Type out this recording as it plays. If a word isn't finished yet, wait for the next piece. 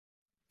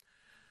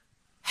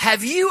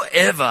Have you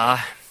ever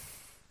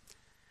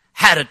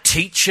had a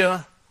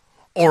teacher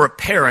or a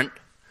parent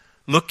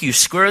look you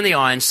square in the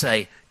eye and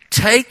say,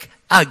 take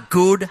a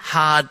good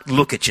hard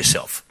look at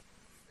yourself?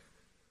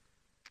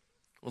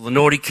 Well, the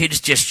naughty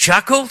kids just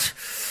chuckled.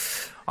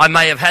 I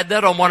may have had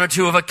that on one or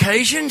two of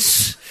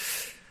occasions.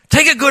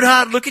 Take a good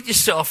hard look at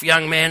yourself,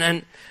 young man.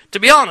 And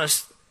to be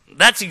honest,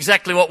 that's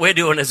exactly what we're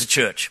doing as a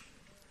church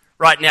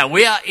right now.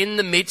 We are in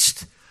the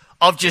midst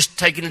of just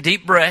taking a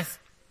deep breath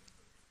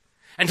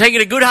and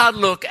taking a good hard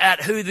look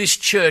at who this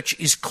church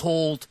is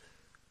called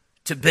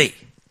to be.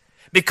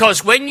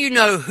 Because when you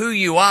know who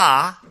you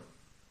are,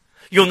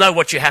 you'll know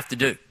what you have to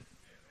do.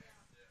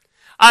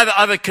 I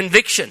have a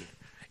conviction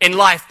in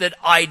life that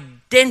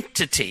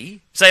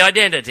identity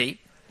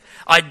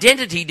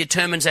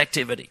determines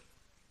activity.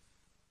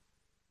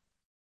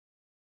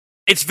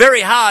 It's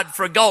very hard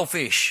for a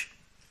goldfish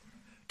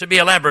to be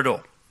a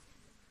Labrador.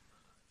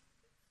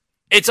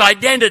 Its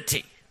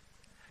identity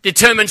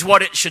determines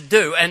what it should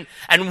do.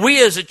 And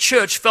we as a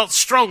church felt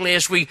strongly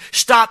as we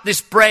start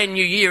this brand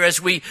new year,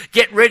 as we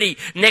get ready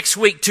next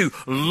week to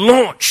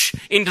launch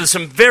into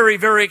some very,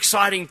 very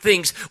exciting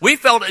things, we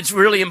felt it's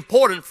really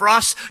important for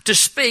us to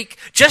speak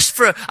just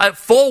for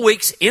 4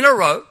 weeks in a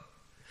row,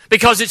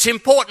 because it's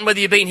important, whether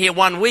you've been here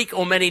 1 week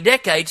or many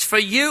decades, for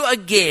you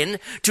again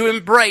to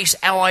embrace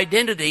our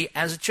identity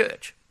as a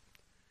church.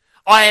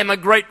 I am a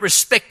great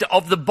respecter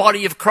of the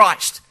body of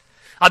Christ.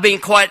 I've been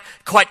quite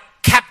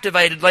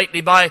captivated lately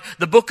by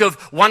the book of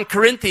 1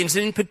 Corinthians,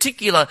 and in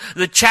particular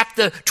the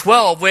chapter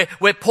 12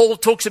 where Paul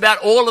talks about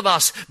all of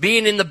us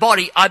being in the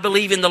body. I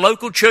believe in the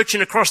local church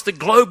and across the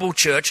global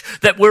church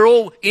that we're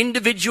all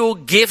individual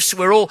gifts,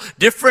 we're all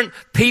different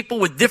people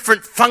with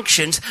different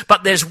functions,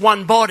 but there's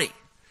one body.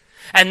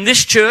 And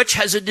this church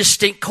has a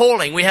distinct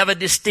calling. We have a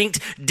distinct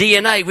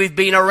DNA. We've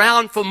been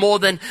around for more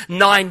than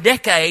 9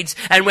 decades,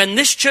 and when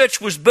this church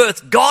was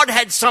birthed, God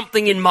had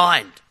something in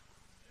mind.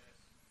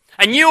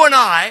 And you and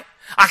I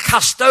are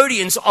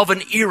custodians of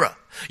an era.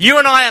 You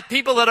and I are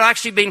people that have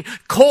actually been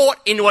caught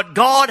in what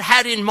God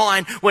had in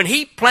mind when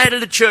He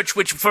planted a church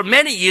which for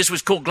many years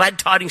was called Glad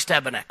Tidings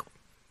Tabernacle.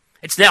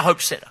 It's now Hope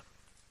Center.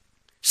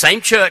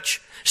 Same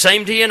church,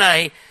 same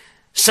DNA,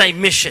 same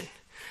mission.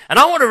 And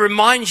I want to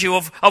remind you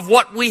of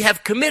what we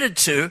have committed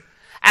to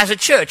as a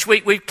church.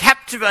 We've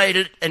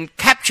captivated and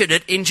captured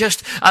it in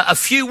just a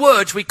few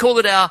words. We call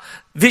it our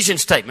vision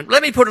statement.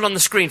 Let me put it on the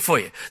screen for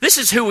you. This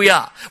is who we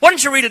are. Why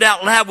don't you read it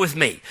out loud with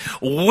me?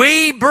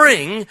 We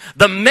bring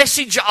the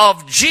message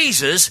of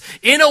Jesus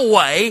in a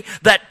way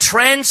that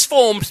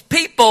transforms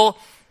people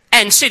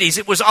and cities.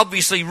 It was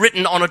obviously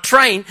written on a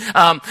train,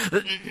 but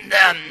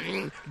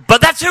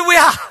that's who we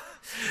are.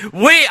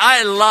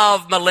 I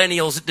love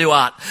millennials that do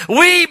art.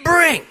 We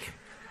bring.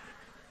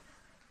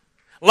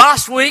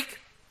 Last week,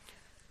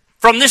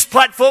 from this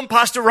platform,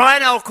 Pastor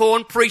Wayne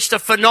Alcorn preached a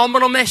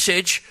phenomenal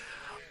message.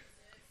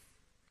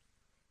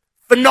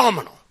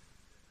 Phenomenal.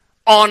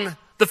 On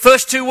the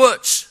first 2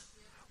 words.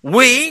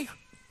 We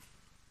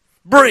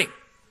bring.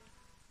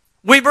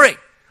 We bring.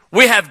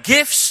 We have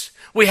gifts.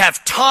 We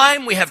have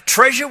time. We have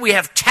treasure. We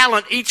have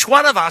talent, each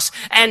one of us.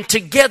 And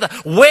together,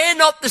 we're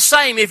not the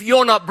same if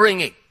you're not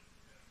bringing.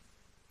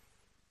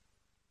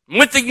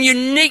 With the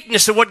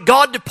uniqueness of what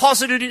God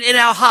deposited in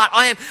our heart,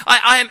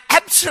 I am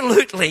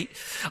absolutely,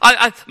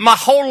 my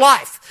whole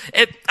life,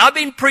 I've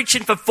been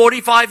preaching for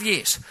 45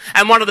 years.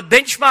 And one of the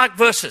benchmark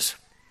verses,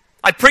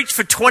 I preached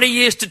for 20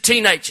 years to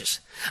teenagers.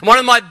 And one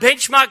of my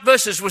benchmark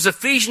verses was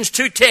Ephesians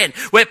 2:10,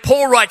 where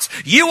Paul writes,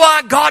 you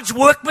are God's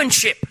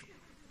workmanship.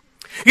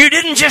 You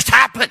didn't just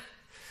happen.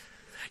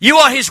 You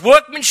are His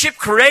workmanship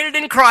created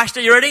in Christ,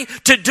 are you ready?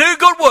 To do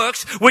good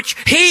works which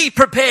He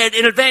prepared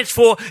in advance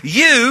for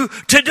you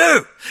to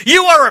do.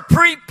 You are a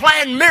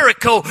pre-planned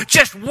miracle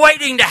just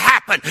waiting to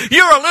happen.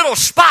 You're a little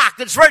spark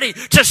that's ready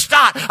to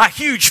start a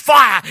huge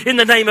fire in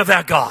the name of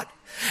our God.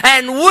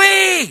 And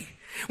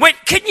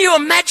can you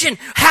imagine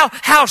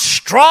how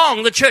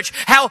strong the church,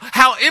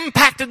 how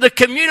impacted the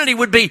community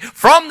would be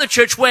from the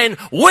church when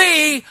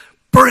we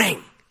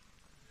bring?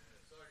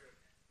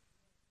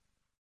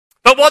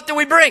 But what do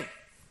we bring?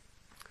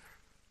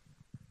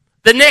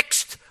 The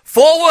next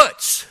 4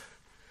 words.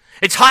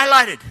 It's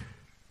highlighted.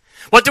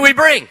 What do we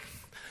bring?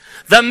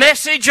 The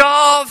message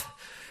of,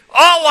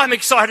 I'm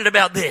excited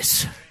about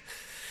this.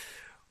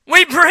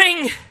 We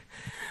bring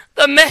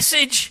the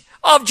message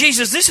of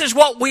Jesus. This is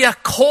what we are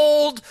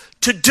called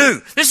to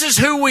do. This is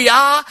who we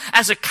are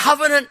as a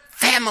covenant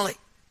family.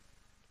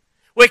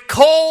 We're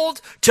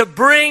called to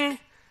bring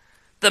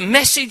the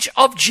message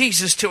of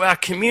Jesus to our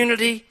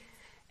community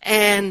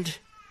and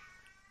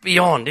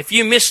beyond. If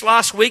you missed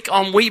last week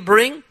on We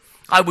Bring,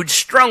 I would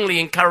strongly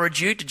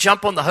encourage you to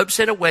jump on the Hope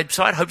Center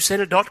website,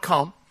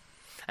 hopecenter.com,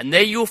 and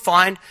there you'll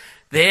find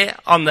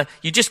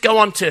you just go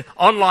on to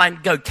online,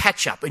 go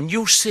catch up, and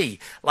you'll see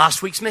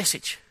last week's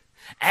message.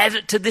 Add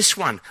it to this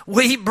one.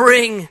 We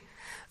bring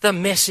the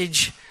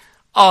message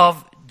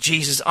of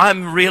Jesus.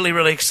 I'm really,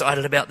 really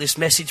excited about this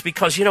message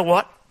because you know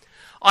what?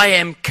 I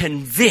am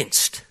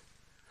convinced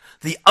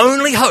the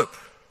only hope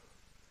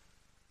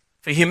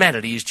for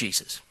humanity is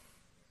Jesus.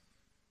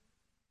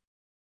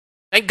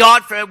 Thank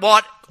God for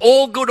what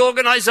all good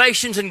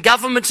organizations and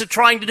governments are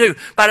trying to do.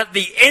 But at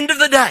the end of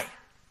the day,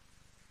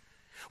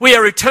 we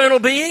are eternal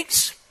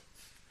beings.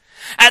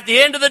 At the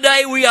end of the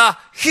day, we are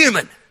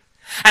human.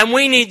 And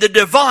we need the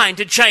divine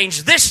to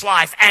change this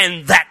life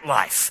and that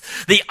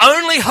life. The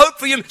only hope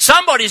for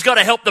somebody's got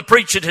to help the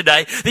preacher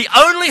today. The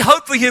only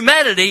hope for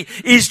humanity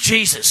is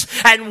Jesus.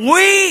 And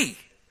we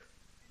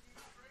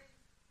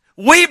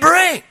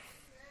bring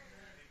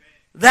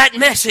that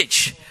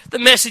message, the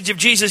message of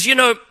Jesus. You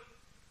know,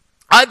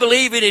 I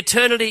believe in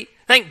eternity.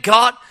 Thank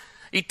God.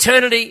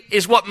 Eternity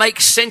is what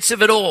makes sense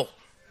of it all.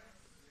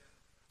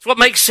 It's what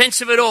makes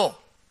sense of it all.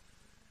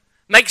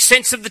 Makes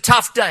sense of the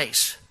tough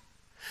days.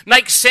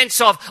 Makes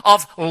sense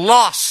of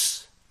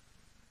loss.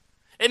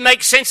 It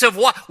makes sense of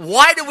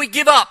why do we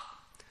give up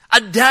a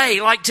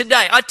day like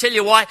today? I tell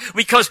you why.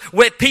 Because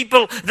we're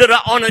people that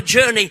are on a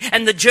journey,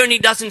 and the journey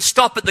doesn't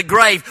stop at the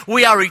grave.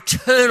 We are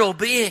eternal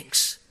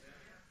beings.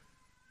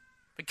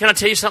 But can I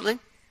tell you something?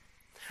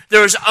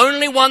 There is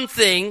only one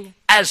thing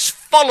as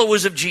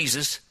followers of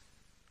Jesus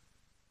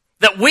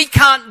that we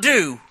can't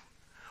do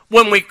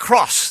when we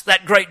cross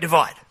that great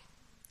divide.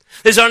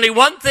 There's only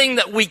one thing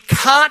that we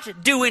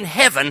can't do in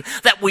heaven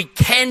that we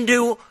can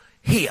do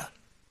here.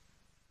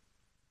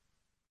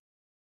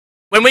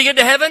 When we get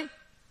to heaven,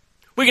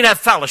 we're going to have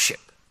fellowship.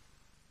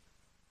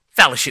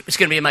 Fellowship. It's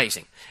going to be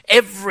amazing.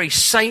 Every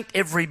saint,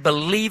 every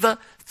believer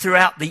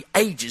throughout the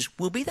ages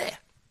will be there.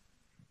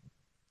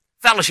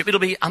 Fellowship. It'll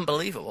be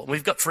unbelievable.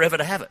 We've got forever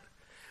to have it.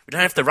 We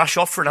don't have to rush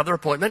off for another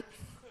appointment.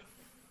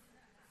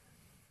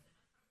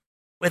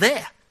 We're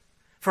there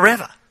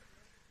forever.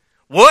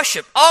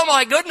 Worship. Oh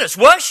my goodness,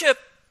 worship.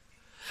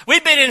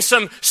 We've been in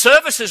some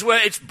services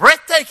where it's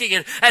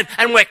breathtaking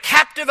and we're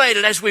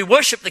captivated as we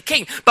worship the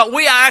King. But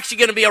we are actually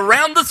going to be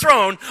around the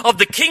throne of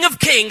the King of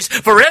Kings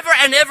forever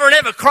and ever and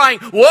ever, crying,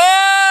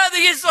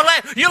 worthy is the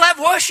Lamb. You'll have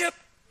worship.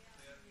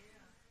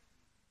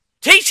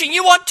 Teaching.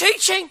 You want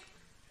teaching?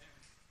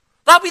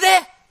 They'll be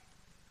there.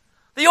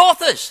 The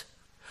authors.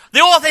 The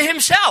author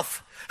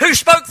himself, who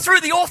spoke through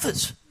the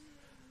authors.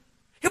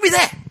 He'll be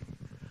there.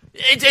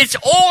 It's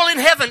all in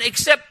heaven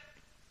except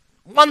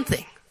one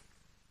thing.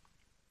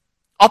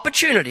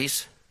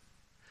 Opportunities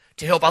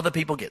to help other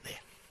people get there.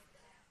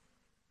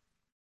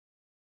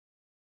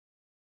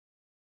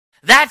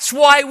 That's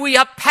why we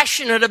are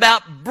passionate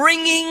about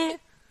bringing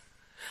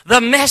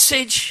the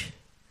message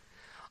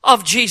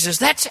of Jesus.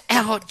 That's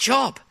our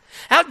job.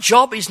 Our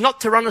job is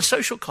not to run a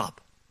social club.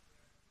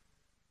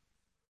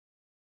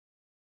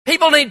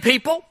 People need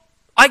people.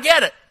 I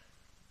get it.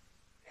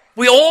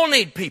 We all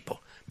need people.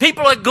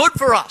 People are good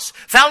for us.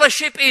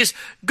 Fellowship is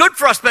good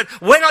for us, but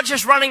we're not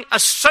just running a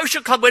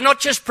social club. We're not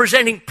just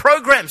presenting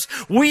programs.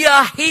 We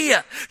are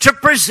here to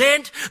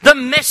present the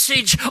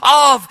message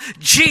of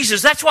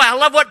Jesus. That's why I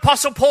love what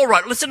Apostle Paul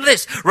wrote. Listen to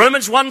this.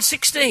 Romans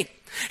 1:16.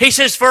 He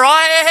says, for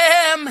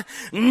I am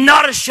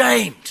not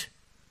ashamed.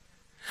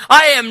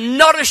 I am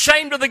not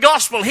ashamed of the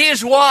gospel.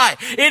 Here's why.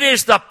 It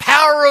is the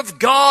power of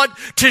God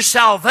to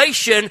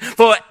salvation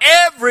for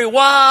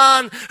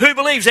everyone who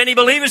believes. Any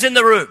believers in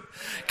the room?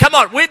 Come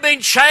on, we've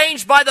been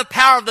changed by the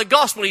power of the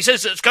gospel. He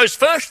says it goes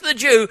first to the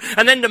Jew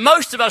and then to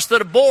most of us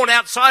that are born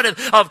outside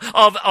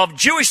of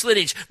Jewish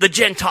lineage, the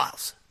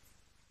Gentiles.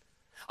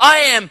 I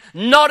am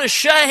not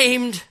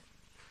ashamed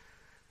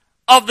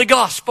of the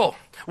gospel.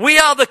 We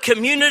are the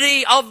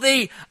community of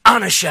the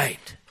unashamed.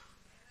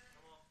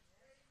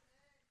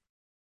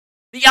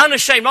 The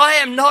unashamed. I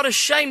am not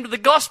ashamed of the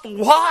gospel.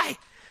 Why?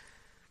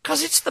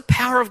 Because it's the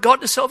power of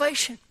God to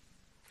salvation.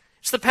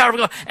 It's the power of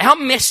God. Our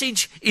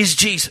message is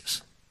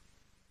Jesus.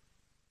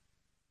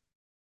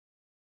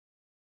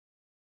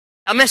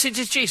 Our message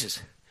is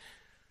Jesus.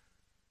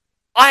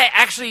 I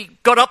actually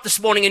got up this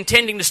morning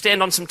intending to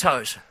stand on some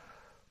toes.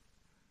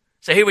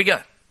 So here we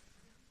go.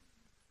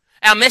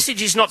 Our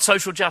message is not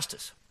social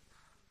justice.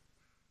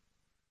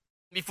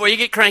 Before you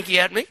get cranky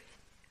at me,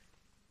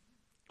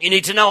 you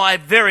need to know I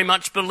very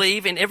much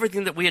believe in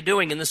everything that we are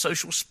doing in the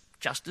social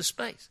justice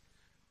space.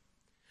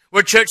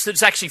 We're a church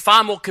that's actually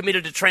far more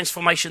committed to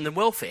transformation than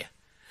welfare.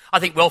 I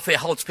think welfare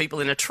holds people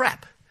in a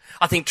trap.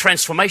 I think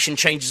transformation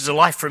changes a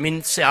life from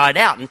inside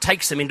out and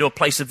takes them into a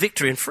place of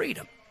victory and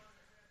freedom.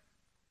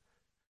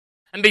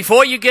 And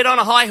before you get on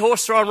a high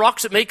horse throwing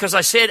rocks at me, because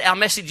I said our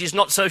message is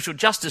not social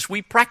justice,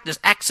 we practice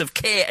acts of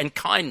care and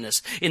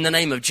kindness in the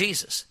name of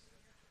Jesus.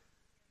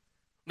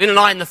 Lynn and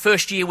I, in the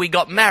first year we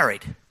got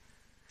married,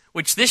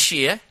 which this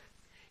year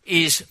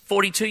is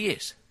 42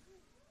 years.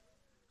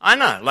 I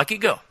know, lucky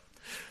girl.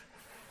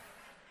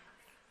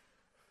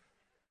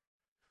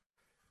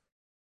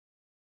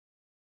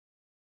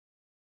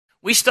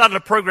 We started a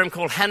program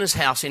called Hannah's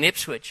House in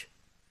Ipswich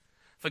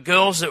for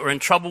girls that were in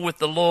trouble with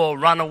the law,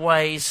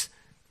 runaways,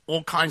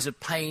 all kinds of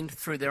pain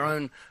through their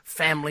own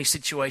family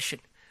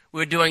situation. We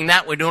were doing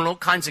that. We're doing all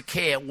kinds of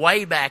care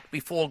way back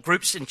before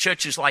groups and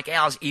churches like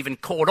ours even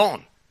caught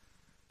on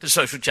to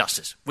social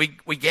justice. We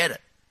get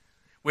it.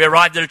 We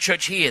arrived at a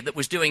church here that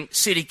was doing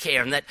city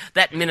care, and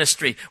that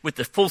ministry with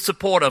the full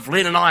support of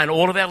Lynn and I and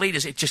all of our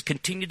leaders, it just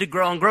continued to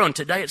grow and grow, and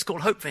today it's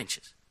called Hope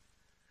Ventures.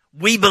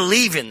 We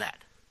believe in that.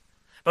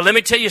 But let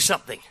me tell you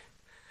something.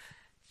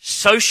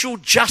 Social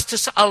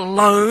justice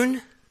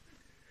alone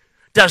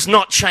does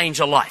not change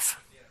a life.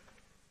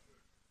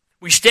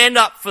 We stand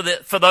up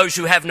for those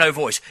who have no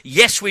voice.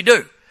 Yes, we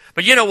do.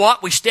 But you know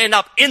what? We stand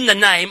up in the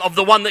name of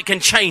the one that can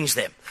change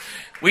them.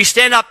 We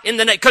stand up in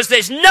the name, because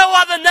there's no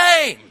other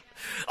name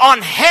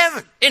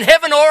in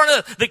heaven or on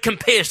earth, that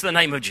compares to the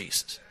name of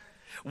Jesus.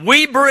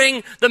 We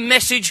bring the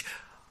message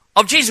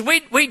of Jesus.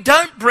 We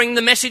don't bring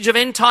the message of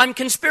end-time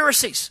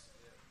conspiracies.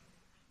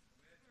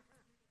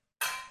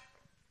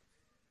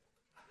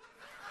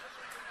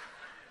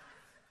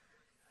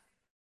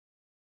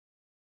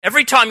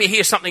 Every time you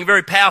hear something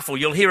very powerful,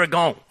 you'll hear a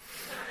gong.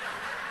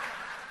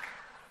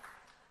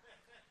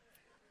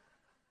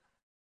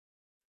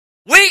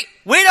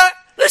 We don't,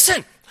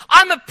 listen,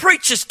 I'm a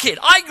preacher's kid.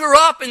 I grew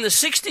up in the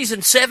 60s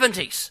and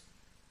 70s.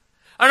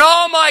 And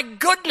oh my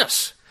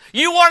goodness,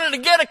 you wanted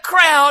to get a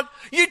crowd,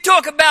 you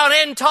talk about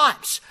end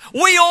times.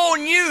 We all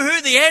knew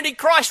who the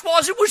Antichrist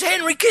was. It was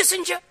Henry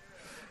Kissinger.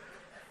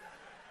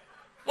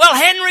 Well,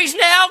 Henry's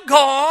now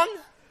gone.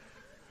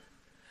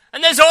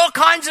 And there's all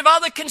kinds of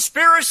other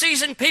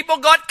conspiracies, and people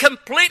got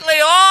completely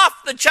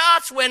off the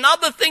charts when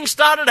other things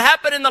started to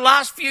happen in the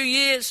last few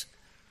years.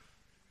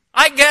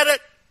 I get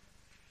it.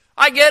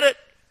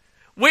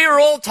 We were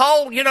all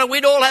told,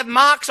 we'd all have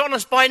marks on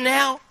us by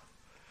now.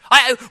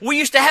 We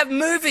used to have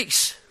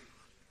movies.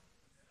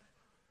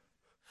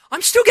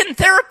 I'm still getting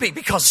therapy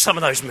because of some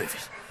of those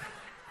movies.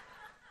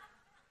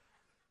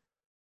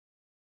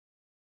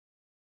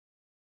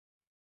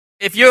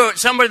 If you're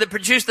somebody that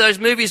produced those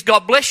movies,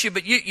 God bless you,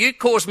 but you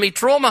caused me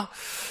trauma.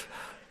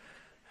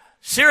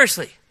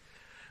 Seriously.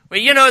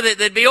 Well,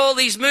 there'd be all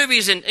these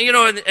movies, and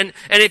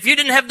if you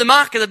didn't have the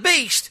mark of the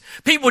beast,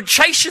 people would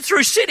chase you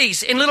through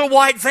cities in little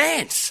white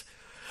vans.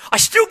 I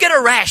still get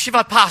a rash if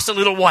I pass a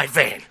little white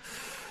van.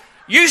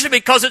 Usually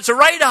because it's a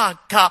radar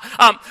car.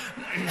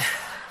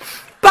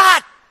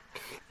 But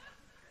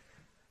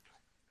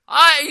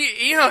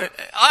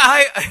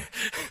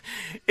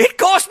it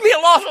cost me a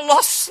lot of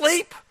lost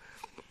sleep.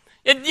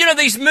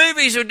 These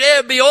movies would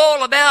be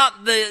all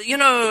about the,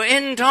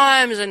 end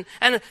times. And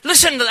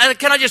listen,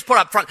 can I just put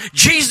up front,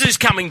 Jesus is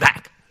coming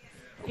back.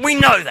 We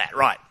know that,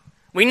 right?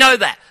 We know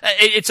that.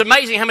 It's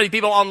amazing how many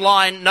people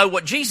online know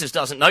what Jesus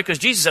doesn't know, because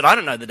Jesus said, I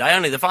don't know the day,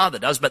 only the Father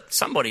does, but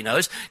somebody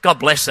knows. God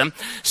bless them.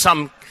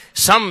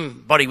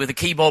 Somebody with a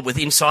keyboard with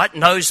insight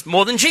knows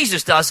more than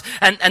Jesus does,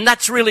 and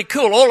that's really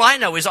cool. All I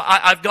know is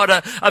I've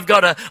got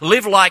to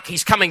live like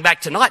he's coming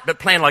back tonight, but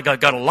plan like I've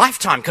got a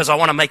lifetime, because I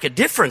want to make a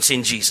difference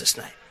in Jesus'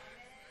 name.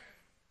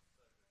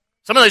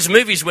 Some of those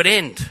movies would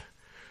end.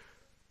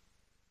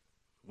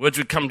 Words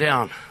would come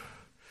down.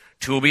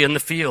 2 will be in the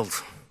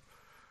field.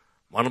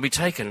 1 will be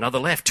taken, another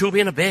left. 2 will be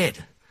in a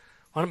bed.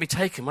 1 will be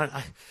taken. It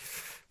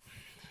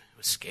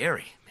was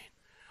scary, man.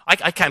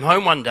 I came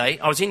home one day.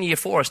 I was in year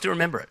 4. I still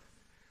remember it.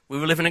 We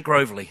were living at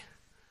Groveley.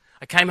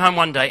 I came home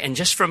one day, and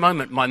just for a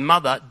moment, my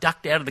mother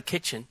ducked out of the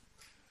kitchen,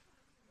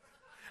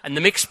 and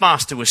the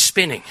mixmaster was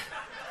spinning.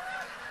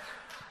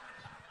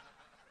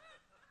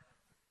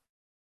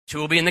 2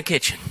 will be in the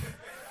kitchen.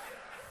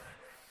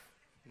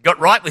 Got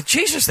right with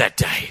Jesus that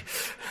day.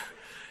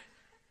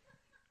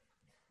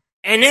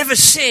 And ever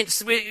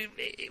since, we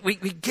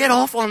get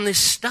off on this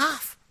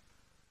stuff.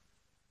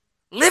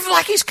 Live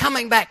like he's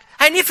coming back.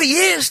 And if he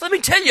is, let me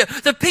tell you,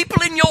 the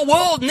people in your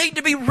world need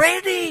to be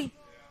ready.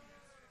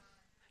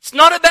 It's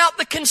not about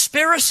the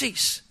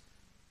conspiracies.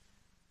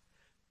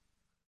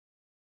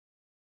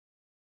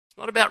 It's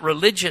not about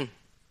religion.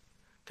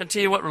 Can I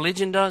tell you what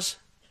religion does?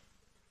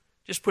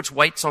 Just puts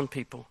weights on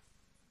people.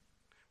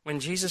 When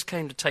Jesus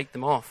came to take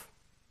them off,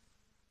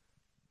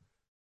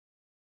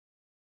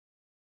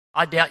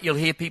 I doubt you'll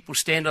hear people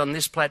stand on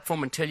this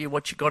platform and tell you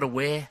what you've got to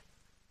wear,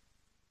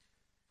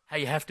 how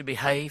you have to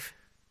behave,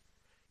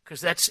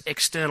 because that's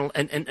external.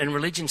 And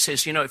religion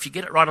says, if you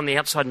get it right on the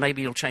outside,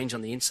 maybe you'll change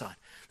on the inside.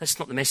 That's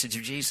not the message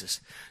of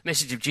Jesus. The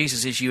message of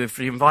Jesus is, if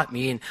you invite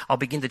me in, I'll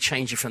begin to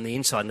change you from the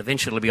inside, and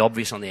eventually it'll be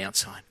obvious on the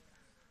outside.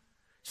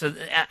 So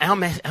our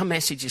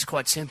message is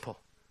quite simple.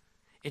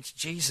 It's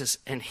Jesus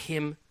and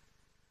him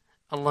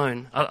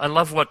alone. I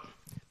love what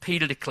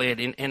Peter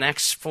declared in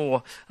Acts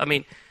 4. I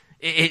mean,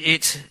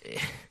 it's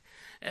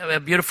our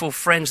beautiful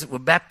friends that were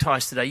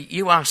baptized today.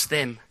 You ask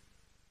them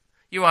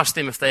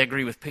if they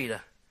agree with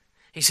Peter.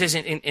 He says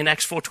in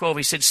Acts 4:12,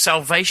 he said,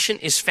 salvation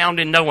is found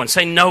in no one.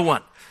 Say no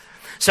one.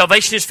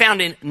 Salvation is found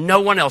in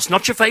no one else.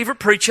 Not your favorite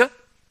preacher.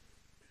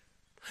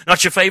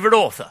 Not your favorite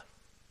author.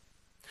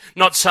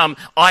 Not some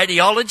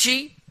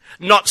ideology.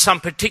 Not some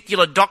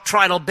particular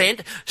doctrinal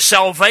bent.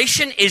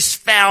 Salvation is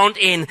found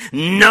in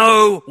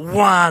no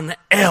one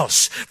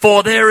else.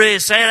 For there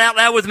is, say it out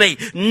loud with me,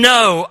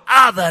 no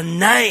other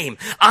name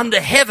under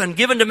heaven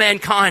given to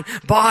mankind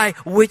by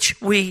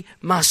which we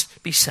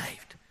must be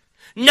saved.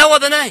 No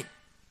other name.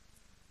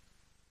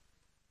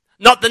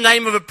 Not the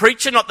name of a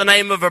preacher, not the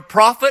name of a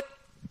prophet,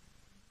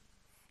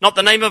 not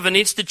the name of an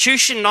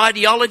institution, an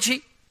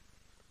ideology,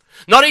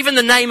 not even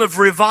the name of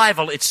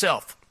revival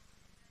itself.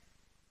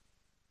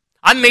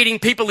 I'm meeting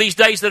people these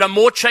days that are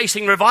more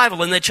chasing revival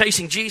than they're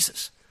chasing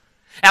Jesus.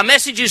 Our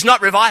message is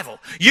not revival.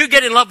 You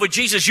get in love with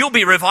Jesus, you'll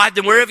be revived,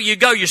 and wherever you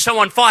go, you're so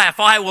on fire,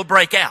 fire will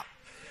break out.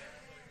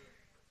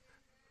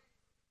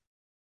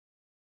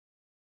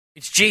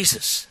 It's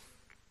Jesus.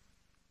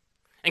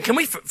 And can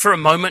we, for a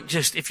moment,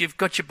 just, if you've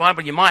got your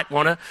Bible, you might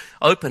want to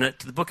open it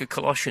to the book of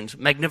Colossians,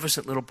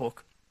 magnificent little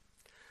book.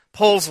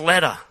 Paul's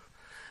letter.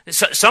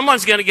 So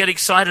someone's going to get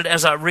excited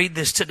as I read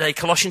this today.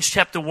 Colossians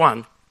chapter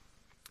 1.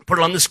 Put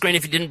it on the screen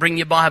if you didn't bring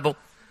your Bible.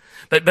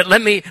 But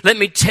let me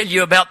tell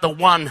you about the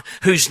one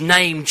whose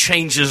name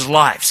changes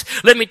lives.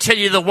 Let me tell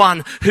you the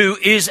one who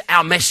is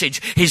our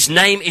message. His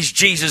name is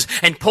Jesus.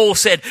 And Paul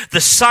said,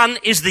 the Son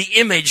is the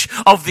image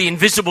of the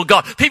invisible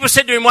God. People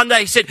said to him one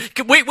day, he said,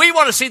 we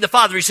want to see the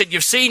Father. He said,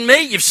 you've seen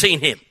me, you've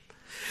seen him.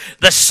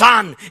 The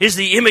Son is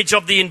the image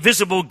of the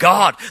invisible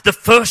God, the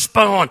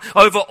firstborn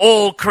over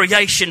all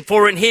creation.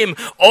 For in him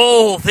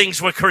all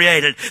things were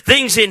created,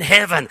 things in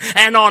heaven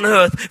and on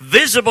earth,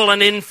 visible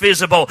and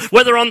invisible,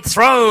 whether on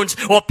thrones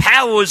or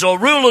powers or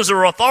rulers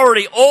or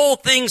authority, all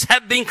things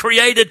have been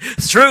created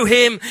through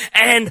him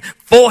and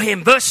for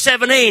him. Verse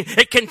 17,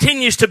 it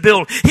continues to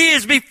build. He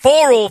is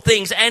before all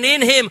things, and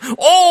in him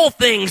all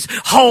things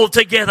hold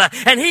together.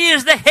 And he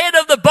is the head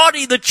of the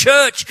body, the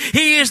church.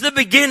 He is the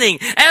beginning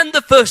and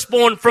the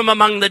firstborn from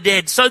among the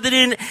dead, so that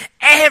in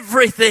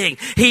everything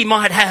he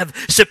might have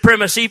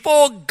supremacy.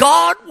 For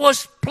God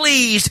was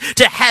pleased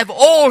to have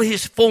all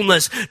his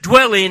fullness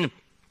dwell in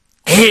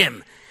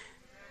him.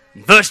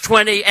 Verse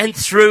 20, and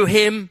through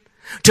him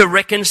to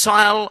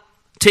reconcile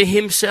to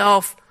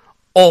himself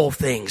all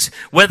things,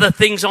 whether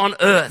things on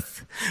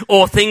earth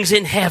or things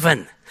in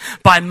heaven,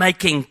 by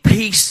making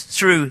peace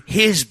through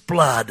his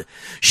blood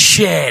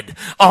shed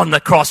on the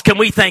cross. Can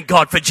we thank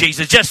God for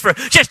Jesus?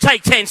 Just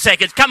take 10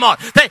 seconds. Come on.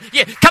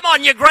 Come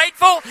on, you're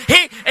grateful?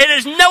 It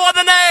is no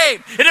other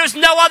name. It is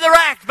no other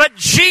act but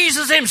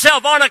Jesus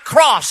himself on a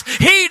cross.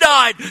 He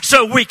died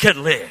so we could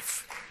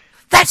live.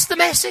 That's the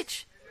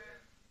message.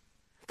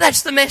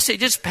 That's the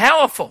message. It's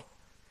powerful.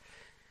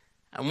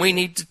 And we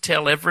need to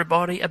tell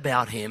everybody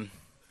about him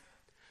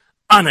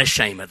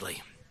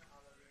unashamedly.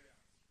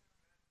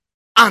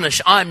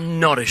 I'm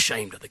not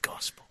ashamed of the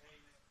gospel.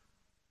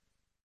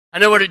 I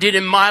know what it did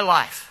in my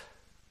life.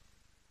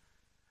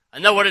 I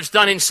know what it's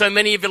done in so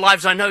many of your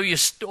lives. I know your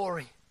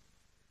story.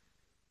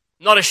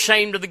 Not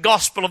ashamed of the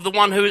gospel of the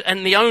one who,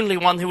 and the only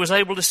one who was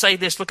able to say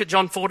this. Look at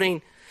John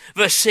 14,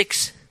 verse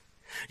 6.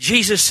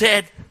 Jesus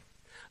said,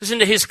 listen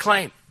to his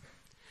claim,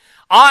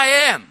 I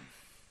am.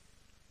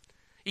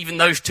 Even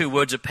those two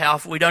words are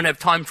powerful. We don't have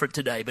time for it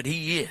today, but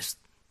he is.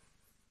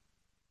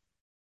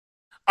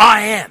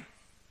 I am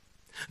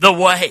the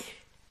way,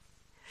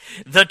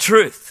 the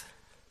truth,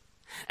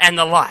 and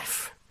the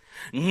life.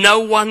 No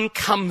one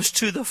comes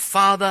to the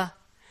Father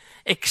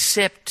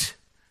except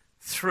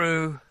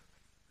through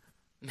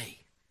me.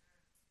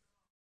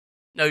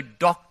 No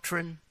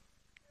doctrine,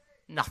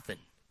 nothing.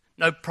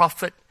 No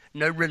prophet,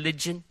 no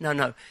religion,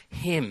 no.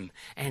 Him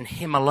and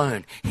him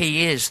alone.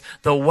 He is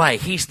the way.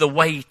 He's the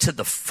way to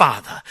the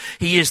Father.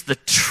 He is the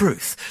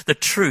truth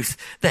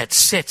that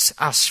sets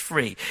us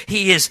free.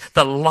 He is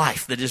the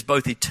life that is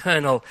both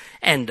eternal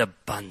and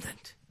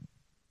abundant.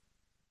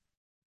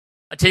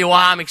 I tell you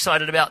why I'm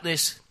excited about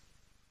this.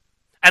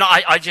 And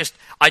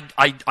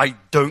I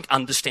don't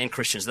understand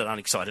Christians that aren't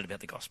excited about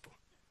the gospel.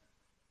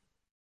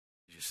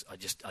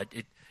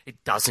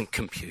 It doesn't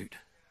compute.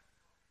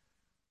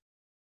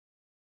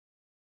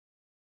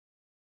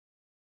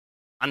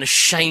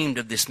 Unashamed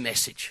of this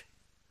message.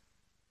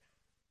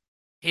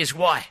 Here's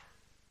why.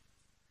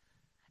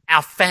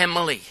 Our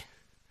family,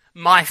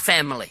 my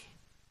family,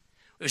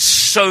 was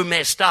so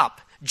messed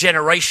up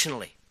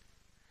generationally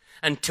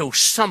until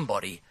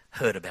somebody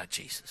heard about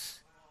Jesus.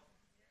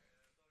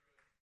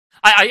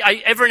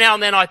 I every now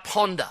and then I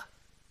ponder,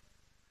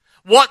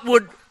 what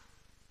would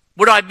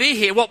I be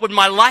here? What would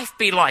my life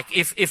be like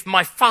if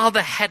my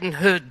father hadn't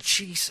heard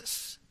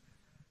Jesus?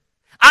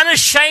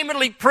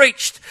 Unashamedly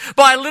preached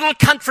by a little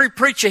country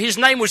preacher. His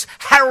name was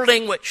Harold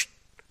Engwich.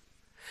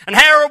 And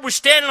Harold was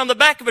standing on the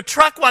back of a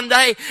truck one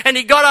day, and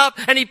he got up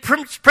and he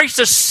preached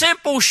a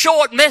simple,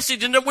 short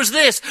message, and it was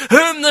this: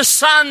 whom the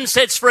Son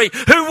sets free.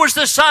 Who was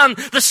the Son?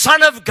 The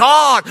Son of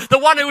God, the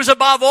one who was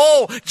above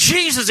all,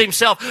 Jesus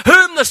himself.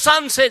 Whom the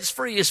Son sets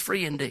free is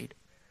free indeed.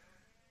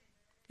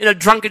 In a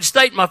drunken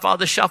state, my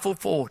father shuffled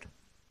forward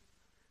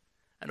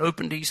and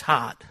opened his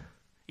heart,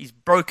 his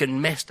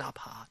broken, messed up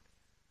heart,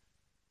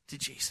 to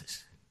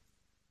Jesus.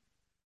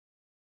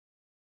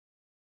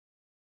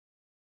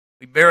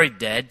 We buried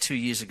Dad 2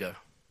 years ago.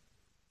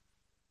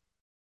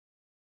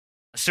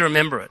 I still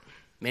remember it.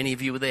 Many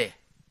of you were there.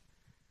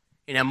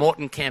 In our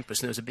Morton campus,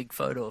 there was a big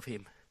photo of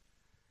him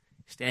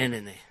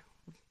standing there,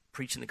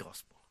 preaching the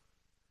gospel.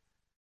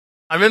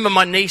 I remember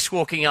my niece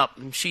walking up,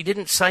 and she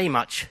didn't say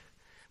much.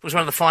 It was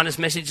one of the finest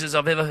messages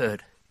I've ever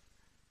heard.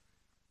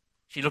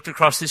 She looked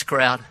across this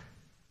crowd,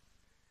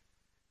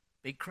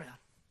 big crowd,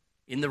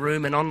 in the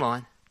room and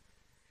online.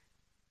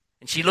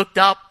 And she looked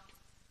up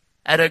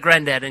at her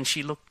granddad, and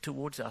she looked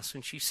towards us,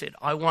 and she said,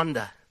 I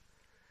wonder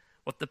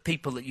what the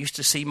people that used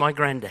to see my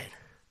granddad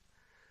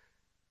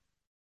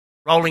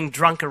rolling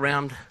drunk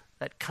around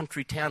that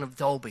country town of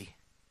Dolby,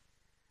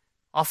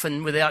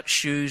 often without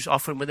shoes,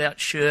 often without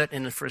shirt,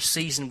 and for a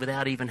season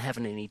without even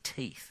having any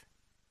teeth.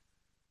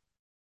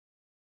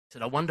 I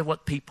said, I wonder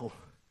what people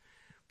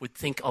would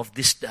think of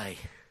this day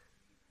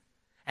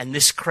and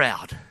this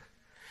crowd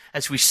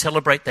as we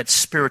celebrate that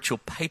spiritual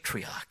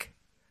patriarch,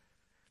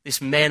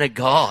 this man of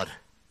God.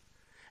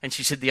 And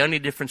she said, the only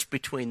difference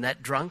between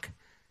that drunk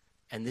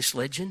and this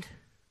legend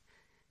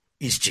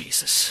is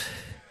Jesus.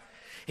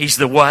 He's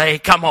the way.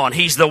 Come on.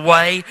 He's the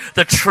way,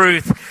 the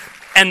truth,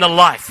 and the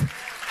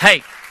life.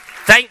 Hey,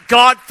 thank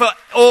God for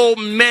all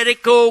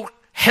medical,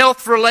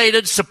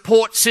 health-related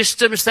support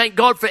systems. Thank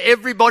God for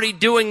everybody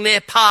doing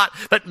their part.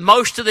 But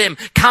most of them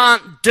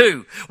can't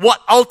do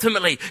what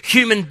ultimately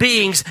human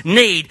beings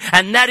need.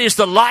 And that is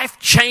the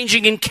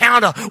life-changing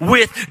encounter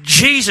with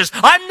Jesus.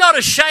 I'm not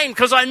ashamed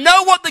because I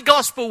know what the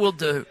gospel will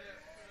do.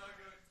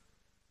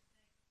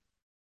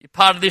 You're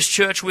part of this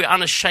church, we're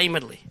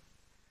unashamedly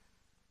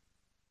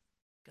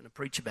going to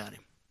preach about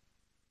him.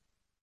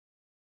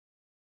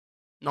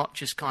 Not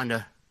just kind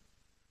of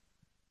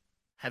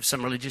have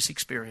some religious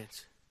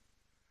experience.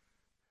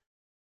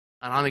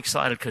 And I'm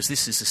excited because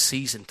this is a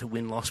season to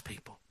win lost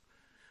people.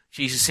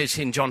 Jesus says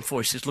in John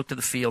 4, he says, look to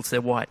the fields,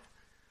 they're white.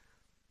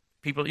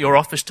 People at your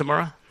office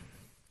tomorrow,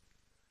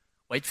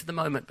 wait for the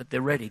moment, but they're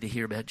ready to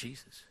hear about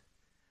Jesus.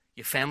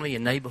 Your family,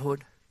 your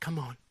neighborhood, come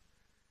on.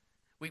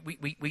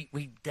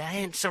 We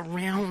dance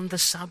around the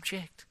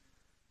subject.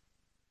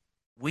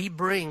 We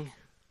bring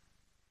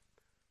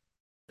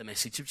the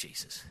message of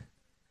Jesus.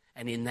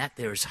 And in that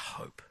there is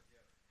hope.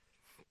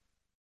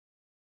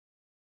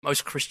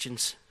 Most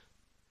Christians,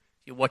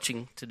 you're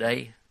watching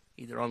today,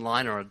 either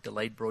online or a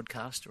delayed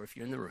broadcast, or if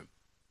you're in the room,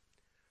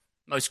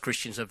 most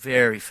Christians are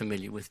very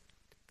familiar with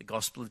the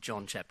Gospel of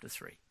John chapter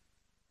 3.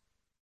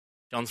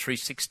 John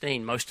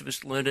 3:16, most of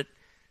us learned it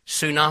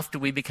soon after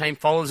we became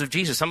followers of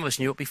Jesus. Some of us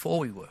knew it before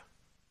we were.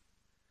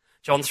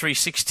 John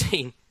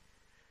 3:16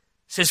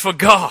 says, for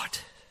God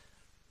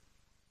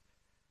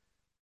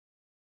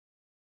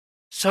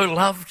so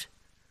loved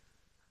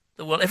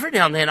the world. Every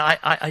now and then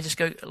I just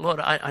go, Lord,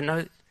 I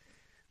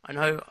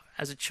know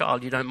as a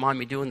child you don't mind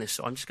me doing this,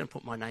 so I'm just going to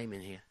put my name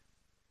in here.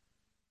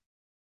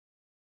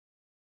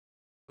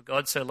 For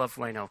God so loved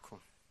Wayne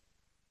Alcorn.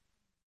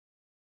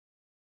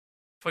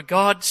 For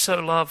God so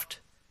loved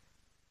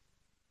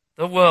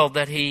the world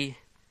that he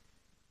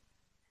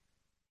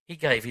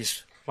gave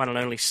his one and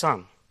only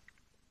Son,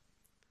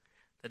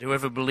 that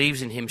whoever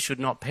believes in him should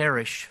not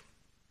perish,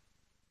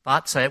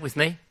 but, say it with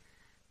me,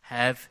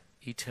 have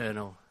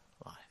eternal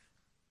life.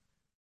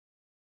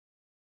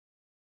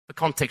 For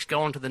context,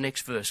 go on to the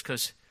next verse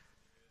because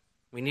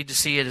we need to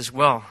see it as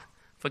well.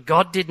 For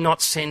God did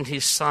not send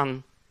his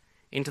Son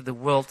into the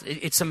world.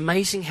 It's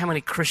amazing how many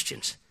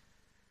Christians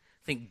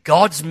think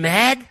God's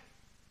mad and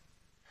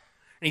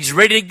he's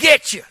ready to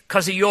get you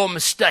because of your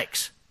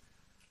mistakes.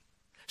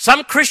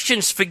 Some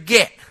Christians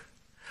forget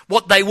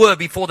what they were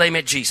before they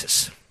met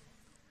Jesus.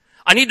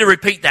 I need to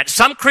repeat that.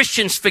 Some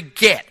Christians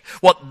forget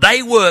what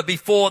they were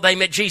before they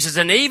met Jesus.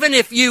 And even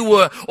if you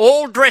were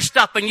all dressed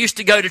up and used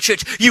to go to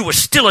church, you were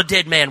still a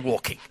dead man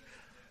walking.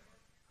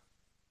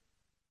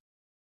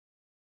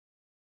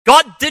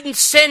 God didn't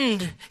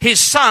send his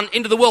Son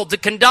into the world to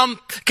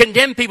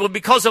condemn people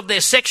because of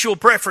their sexual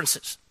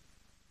preferences.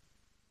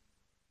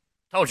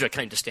 Told you I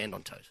came to stand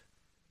on toes.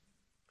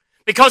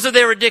 Because of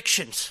their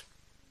addictions.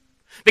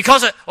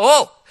 Because of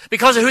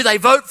who they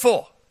vote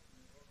for.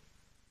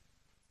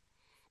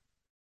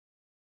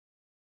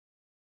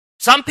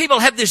 Some people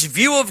have this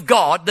view of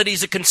God that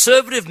he's a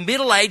conservative,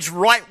 middle-aged,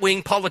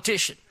 right-wing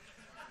politician.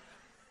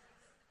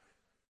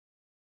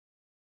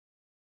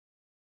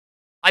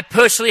 I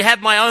personally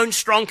have my own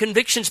strong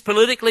convictions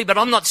politically, but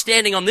I'm not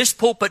standing on this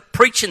pulpit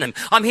preaching them.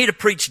 I'm here to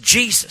preach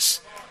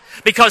Jesus.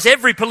 Because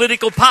every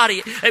political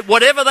party,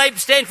 whatever they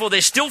stand for,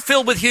 they're still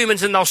filled with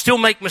humans and they'll still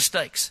make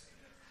mistakes.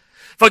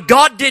 For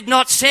God did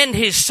not send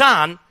his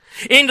Son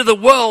into the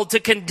world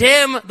to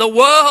condemn the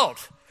world,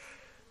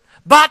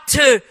 but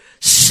to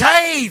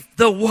save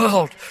the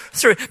world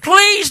through.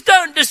 Please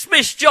don't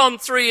dismiss John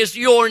 3 as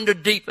you're into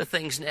deeper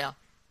things now.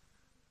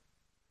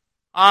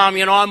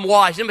 I'm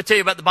wise. Let me tell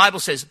you about the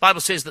Bible says. The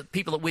Bible says that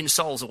people that win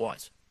souls are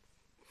wise.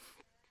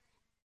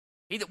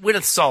 He that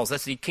winneth souls,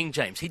 that's the King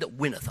James. He that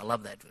winneth, I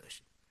love that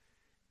version,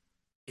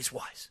 is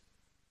wise.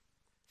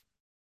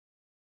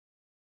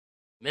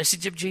 The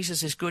message of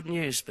Jesus is good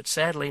news, but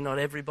sadly not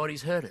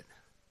everybody's heard it.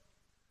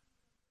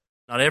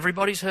 Not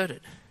everybody's heard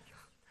it.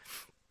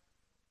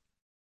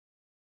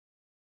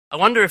 I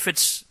wonder if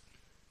it's,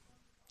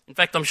 in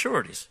fact I'm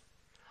sure it is,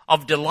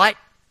 of delight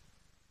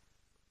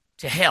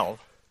to hell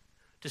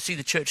to see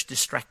the church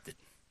distracted.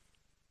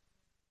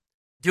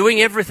 Doing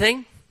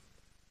everything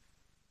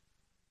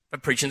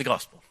but preaching the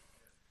gospel.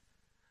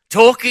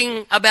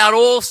 Talking about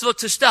all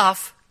sorts of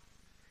stuff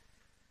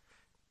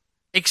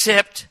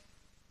except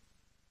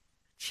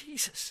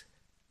Jesus.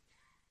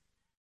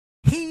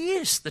 He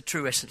is the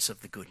true essence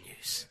of the good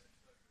news.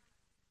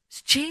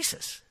 It's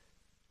Jesus.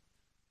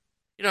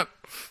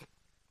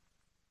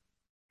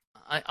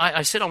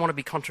 I said I want to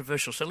be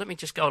controversial, so let me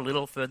just go a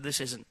little further. This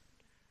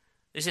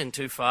isn't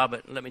too far,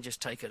 but let me just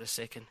take it a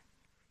second.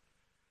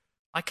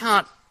 I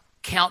can't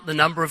count the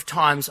number of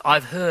times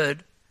I've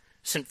heard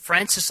St.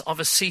 Francis of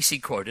Assisi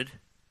quoted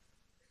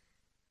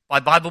by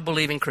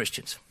Bible-believing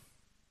Christians.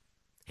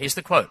 Here's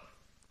the quote.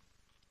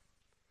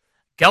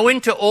 Go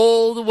into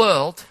all the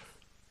world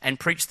and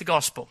preach the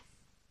gospel,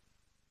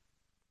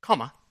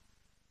 comma,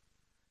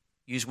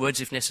 use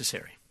words if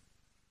necessary.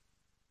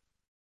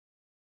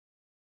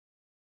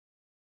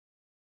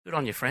 Good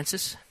on you,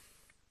 Francis.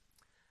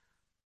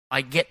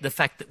 I get the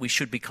fact that we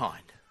should be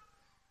kind.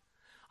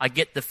 I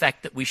get the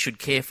fact that we should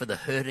care for the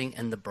hurting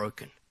and the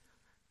broken.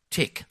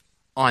 Tick,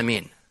 I'm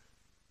in.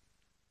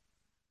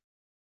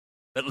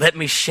 But let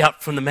me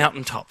shout from the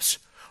mountaintops.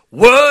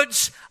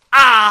 Words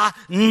are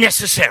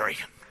necessary.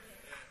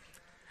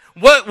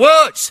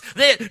 Words.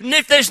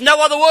 If there's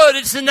no other word,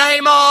 it's the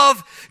name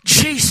of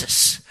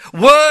Jesus.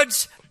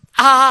 Words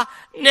are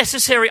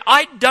necessary.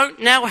 I don't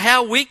know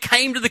how we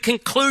came to the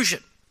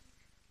conclusion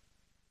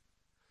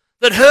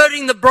that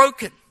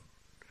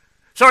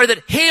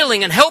that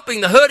healing and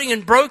helping the hurting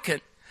and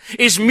broken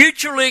is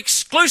mutually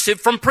exclusive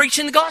from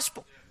preaching the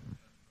gospel.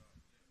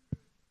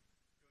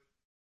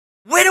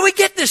 Where do we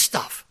get this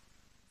stuff?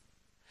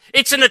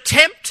 It's an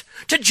attempt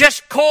to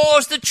just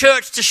cause the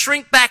church to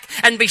shrink back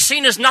and be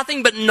seen as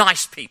nothing but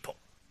nice people.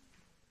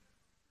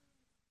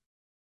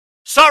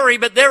 Sorry,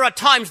 but there are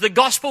times the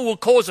gospel will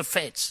cause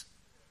offense.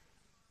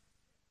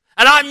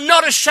 And I'm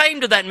not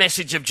ashamed of that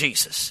message of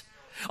Jesus.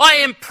 I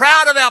am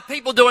proud of our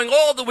people doing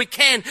all that we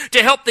can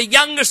to help the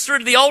youngest through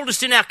to the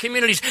oldest in our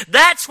communities.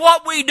 That's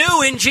what we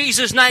do in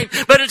Jesus' name.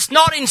 But it's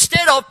not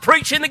instead of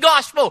preaching the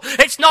gospel.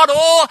 It's not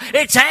or,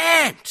 it's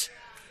and.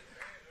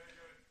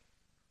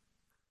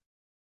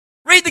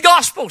 Read the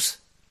Gospels.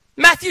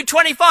 Matthew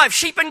 25,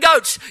 sheep and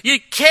goats. You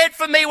cared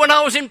for me when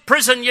I was in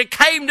prison. You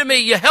came to me.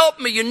 You helped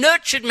me. You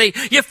nurtured me.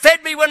 You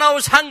fed me when I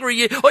was hungry.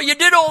 You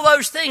did all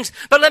those things.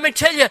 But let me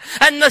tell you,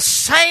 and the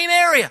same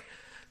area,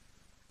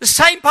 the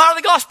same part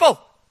of the gospel.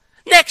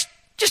 Next,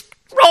 just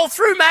roll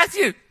through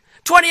Matthew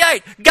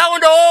 28. Go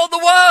into all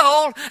the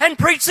world and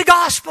preach the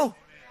gospel.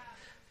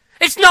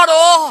 It's not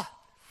or,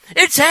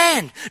 it's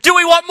and. Do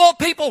we want more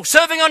people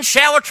serving on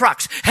shower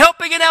trucks,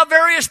 helping in our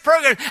various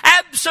programs?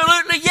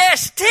 Absolutely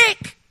yes,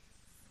 tick.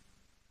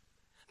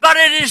 But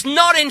it is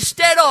not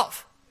instead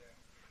of.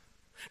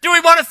 Do we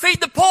want to feed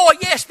the poor?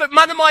 Yes, but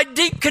one of my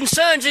deep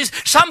concerns is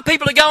some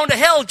people are going to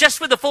hell just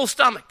with a full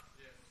stomach.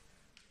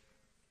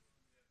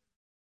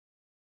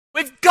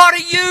 We've got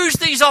to use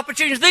these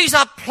opportunities. These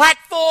are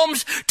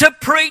platforms to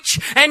preach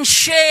and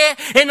share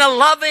in a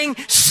loving,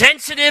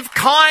 sensitive,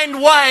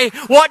 kind way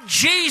what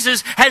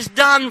Jesus has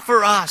done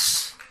for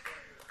us.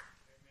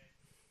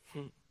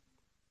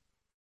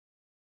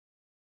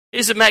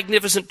 Here's a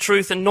magnificent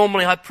truth, and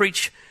normally I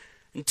preach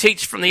and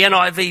teach from the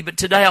NIV, but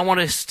today I want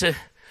us to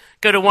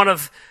go to one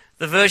of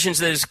the versions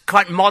that is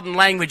quite modern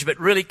language, but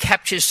really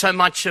captures so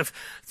much of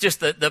just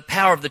the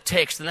power of the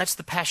text, and that's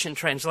the Passion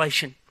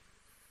Translation.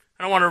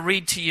 And I want to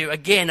read to you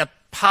again a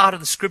part of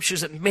the scriptures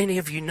that many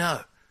of you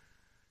know.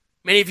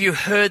 Many of you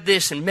heard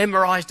this and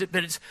memorized it,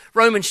 but it's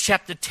Romans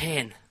chapter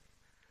 10.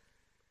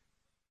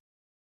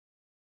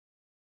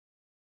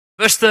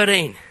 Verse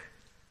 13.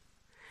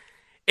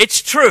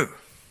 It's true.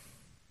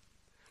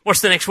 What's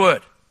the next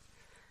word?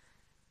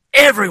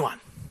 Everyone.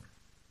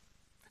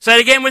 Say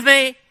it again with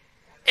me.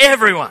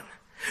 Everyone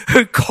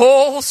who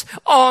calls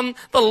on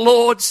the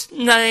Lord's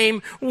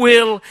name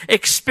will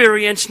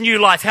experience new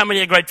life. How many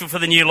are grateful for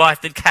the new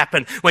life that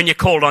happened when you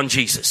called on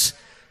Jesus?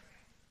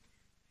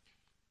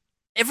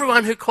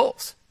 Everyone who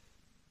calls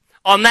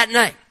on that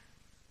name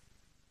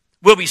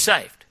will be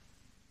saved.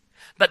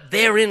 But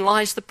therein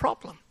lies the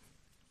problem.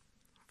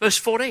 Verse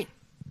 14.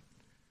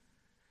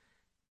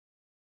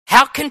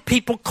 How can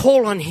people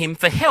call on him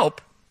for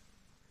help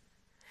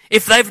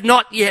if they've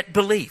not yet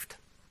believed?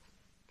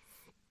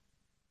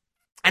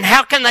 And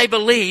how can they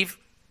believe?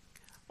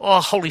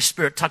 Oh, Holy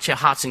Spirit, touch our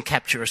hearts and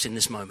capture us in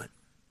this moment.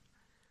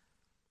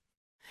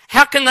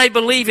 How can they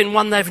believe in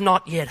one they've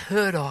not yet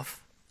heard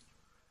of?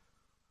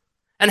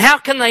 And how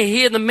can they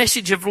hear the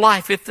message of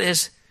life if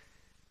there's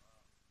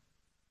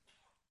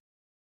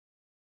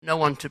no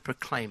one to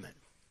proclaim it?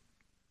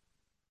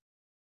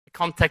 I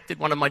contacted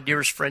one of my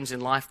dearest friends in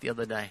life the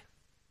other day.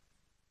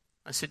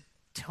 I said,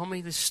 tell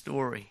me the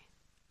story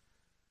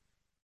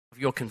of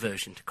your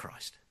conversion to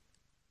Christ.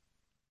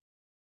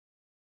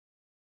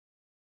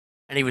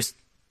 And he was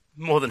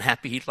more than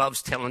happy. He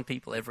loves telling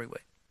people everywhere.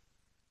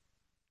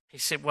 He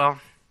said, well,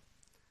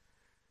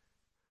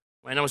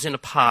 when I was in a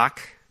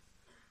park,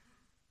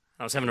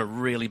 I was having a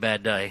really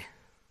bad day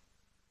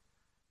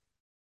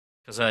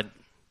because I'd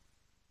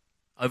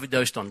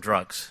overdosed on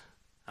drugs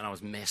and I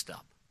was messed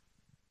up.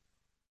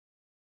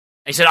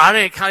 He said,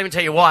 can't even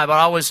tell you why, but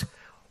I was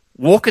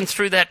walking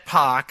through that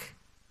park,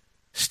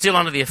 still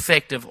under the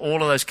effect of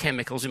all of those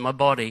chemicals in my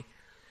body,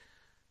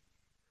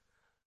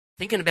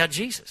 thinking about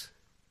Jesus.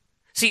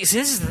 See, this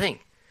is the thing.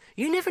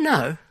 You never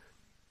know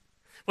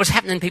what's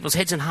happening in people's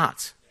heads and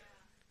hearts.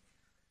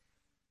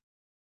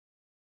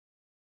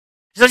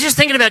 So I was just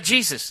thinking about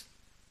Jesus.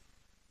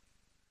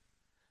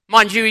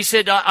 Mind you, he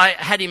said, I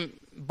had him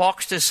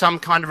boxed as some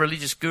kind of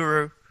religious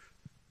guru.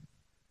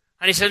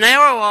 And he said,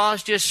 now I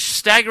was just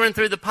staggering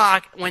through the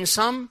park when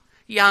some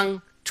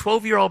young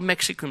 12-year-old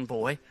Mexican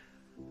boy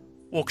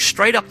walked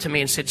straight up to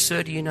me and said,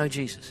 "Sir, do you know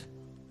Jesus?"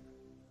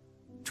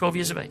 12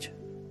 years of age.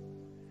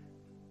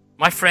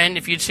 My friend,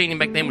 if you'd seen him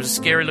back then, was a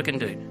scary-looking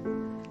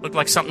dude. Looked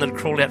like something that had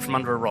crawled out from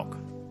under a rock.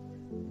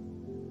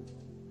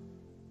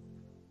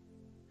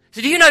 I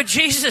said, "Do you know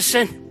Jesus?"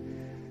 And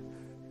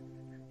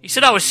he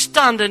said, I was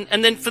stunned.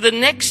 And then for the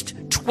next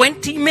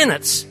 20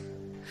 minutes,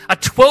 a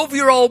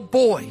 12-year-old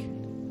boy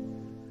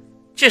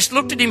just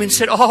looked at him and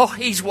said, "Oh,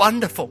 he's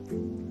wonderful.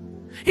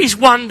 He's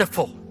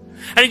wonderful."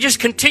 And he just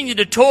continued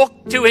to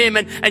talk to him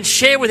and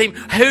share with him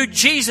who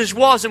Jesus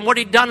was and what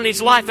he'd done in his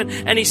life.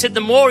 And he said,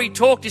 the more he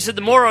talked, he said,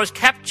 the more I was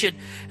captured.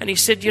 And he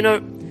said,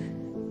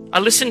 I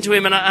listened to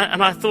him and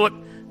I thought,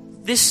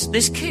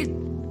 this kid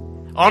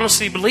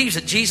honestly believes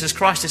that Jesus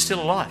Christ is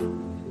still alive. And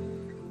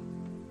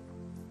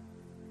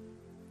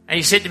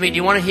he said to me, "Do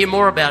you want to hear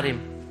more about him?"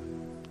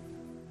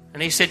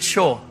 And he said,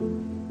 "Sure."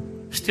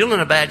 Still in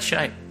a bad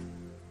shape.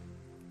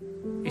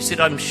 He said,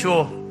 "I'm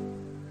sure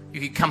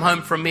you could come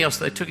home for a meal."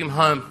 So they took him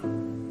home.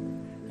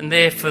 And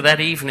there for that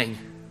evening,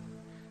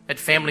 that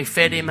family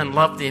fed him and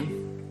loved him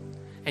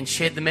and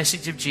shared the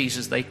message of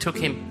Jesus. They took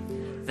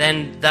him.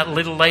 Then that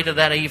little later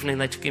that evening,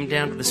 they took him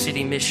down to the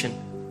city mission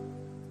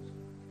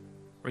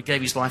where he gave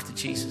his life to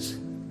Jesus.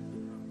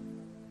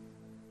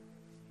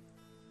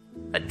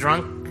 That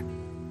drunk,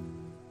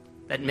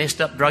 that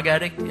messed up drug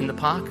addict in the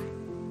park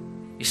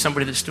is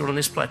somebody that stood on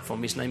this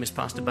platform. His name is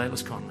Pastor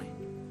Bayless Conley.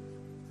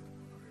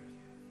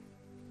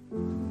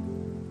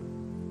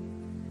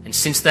 And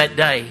since that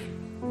day,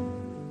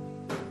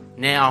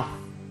 now,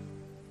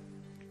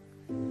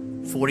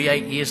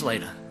 48 years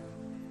later,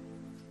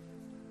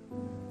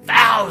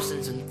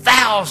 thousands and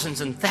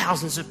thousands and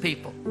thousands of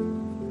people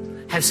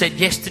have said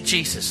yes to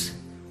Jesus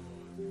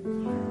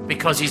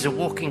because he's a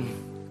walking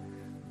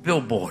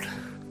billboard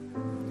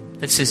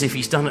that says if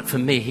he's done it for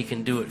me, he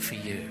can do it for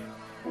you.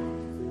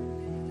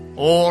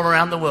 All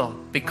around the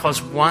world,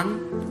 because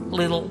one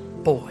little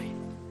boy,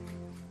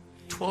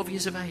 12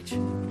 years of age.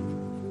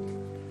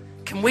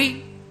 Can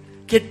we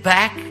get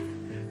back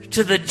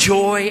to the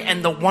joy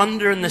and the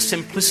wonder and the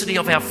simplicity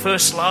of our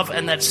first love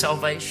and that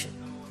salvation?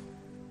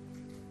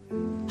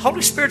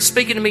 Holy Spirit's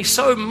speaking to me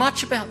so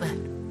much about that.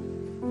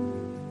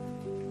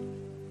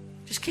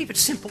 Just keep it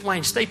simple,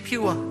 Wayne. Stay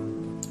pure.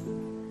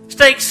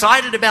 Stay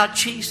excited about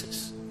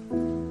Jesus.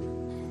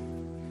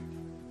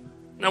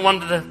 No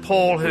wonder that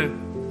Paul,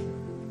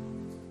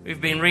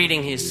 we've been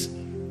reading his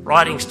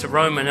writings to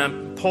Rome,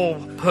 and Paul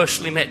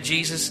personally met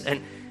Jesus,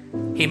 and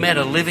he met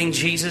a living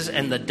Jesus,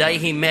 and the day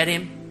he met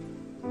him,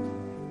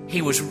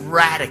 he was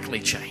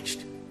radically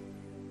changed.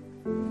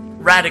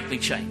 Radically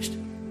changed.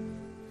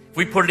 If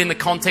we put it in the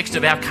context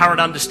of our current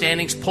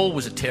understandings, Paul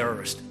was a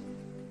terrorist.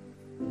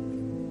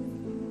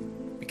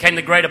 Became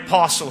the great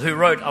apostle who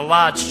wrote a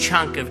large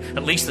chunk of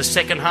at least the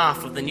second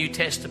half of the New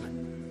Testament.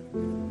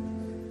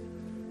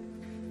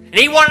 And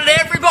he wanted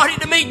everybody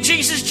to meet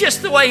Jesus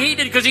just the way he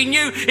did, because he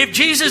knew if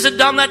Jesus had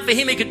done that for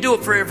him, he could do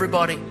it for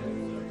everybody.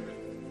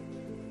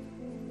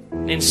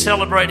 And in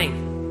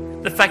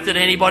celebrating the fact that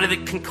anybody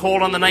that can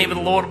call on the name of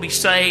the Lord will be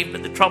saved,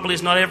 but the trouble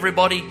is not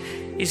everybody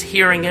is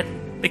hearing it,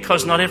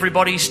 because not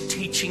everybody's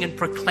teaching and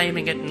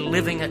proclaiming it and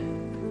living it.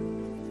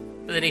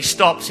 But then he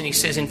stops and he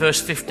says in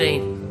verse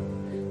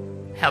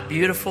 15, how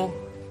beautiful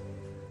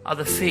are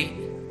the feet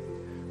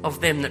of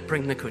them that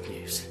bring the good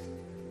news.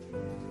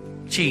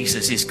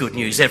 Jesus is good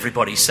news.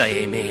 Everybody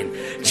say amen.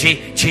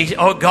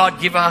 Oh God,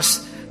 give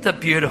us the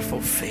beautiful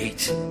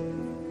feet.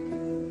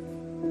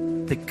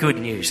 The good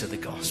news of the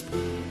gospel.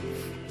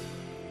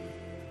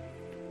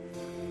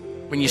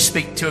 When you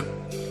speak to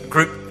a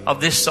group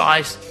of this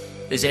size,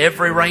 there's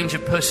every range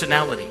of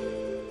personality.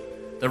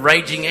 The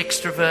raging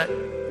extrovert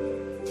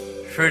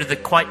through to the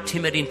quite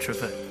timid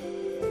introvert.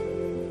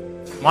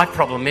 My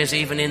problem is,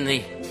 even in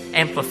the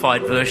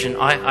amplified version,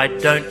 I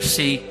don't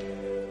see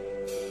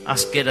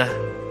us get a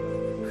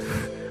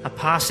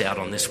pass out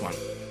on this one.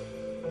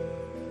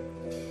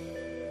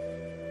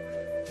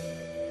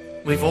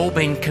 We've all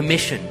been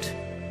commissioned.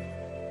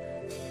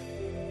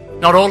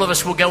 Not all of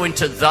us will go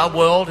into the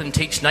world and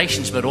teach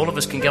nations, but all of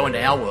us can go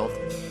into our world.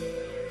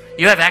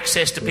 You have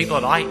access to people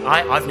that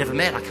I've never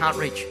met, I can't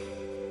reach.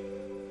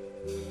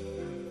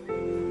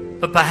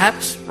 But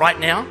perhaps right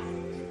now,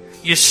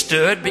 you're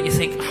stirred, but you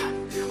think,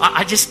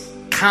 I just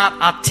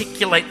can't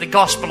articulate the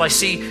gospel. I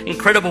see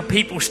incredible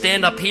people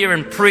stand up here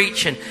and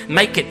preach and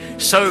make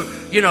it so,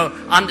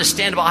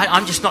 understandable.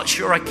 I'm just not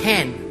sure I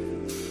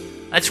can.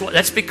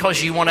 That's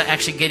because you want to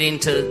actually get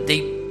into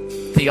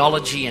deep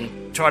theology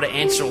and try to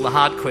answer all the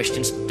hard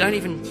questions. Don't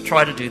even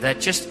try to do that.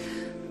 Just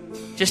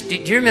do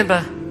you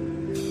remember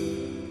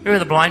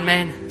the blind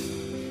man?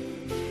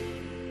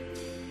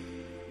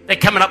 They're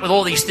coming up with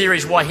all these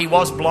theories why he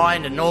was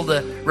blind, and all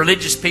the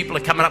religious people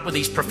are coming up with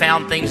these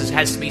profound things. It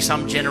has to be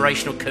some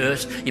generational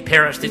curse. Your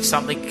parents did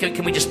something.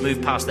 Can we just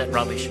move past that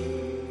rubbish?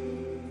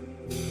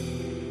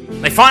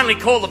 They finally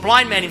call the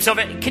blind man himself.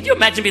 Can you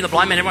imagine being the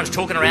blind man? Everyone's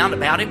talking around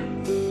about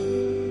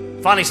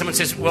him. Finally, someone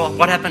says, well,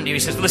 what happened to you? He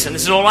says, listen,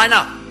 this is all I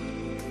know.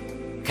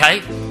 Okay?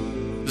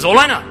 This is all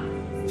I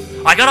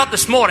know. I got up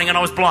this morning and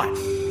I was blind.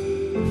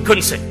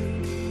 Couldn't see.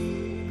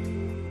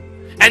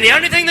 And the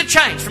only thing that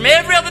changed from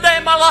every other day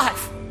in my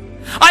life,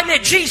 I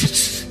met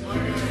Jesus.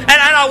 And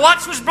I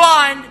once was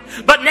blind,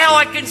 but now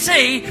I can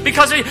see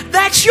because of,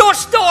 that's your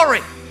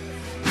story.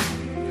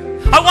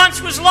 I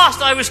once was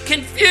lost, I was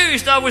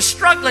confused, I was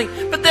struggling,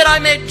 but then I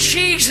met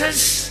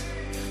Jesus.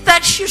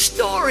 That's your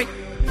story.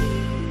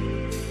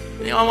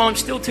 You know, well, I'm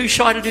still too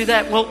shy to do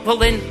that. Well,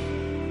 then,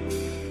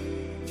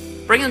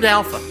 bring them to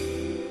Alpha.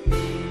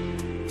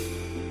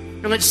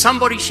 And let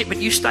somebody share, but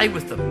you stay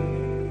with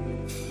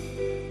them.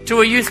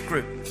 To a youth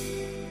group,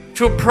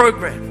 to a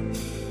program,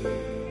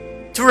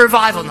 to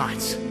revival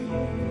nights.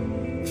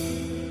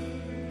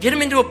 Get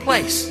them into a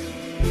place.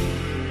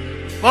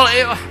 Well,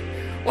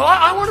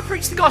 I want to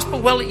preach the gospel.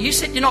 Well, you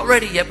said you're not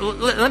ready yet, but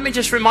let me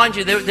just remind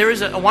you, there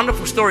is a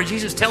wonderful story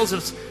Jesus tells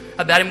us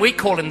about him. We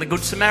call him the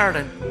Good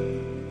Samaritan.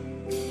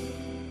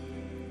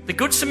 The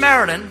Good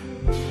Samaritan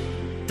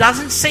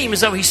doesn't seem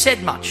as though he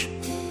said much.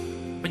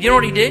 But you know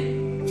what he did?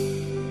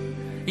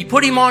 He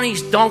put him on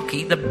his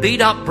donkey, the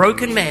beat-up,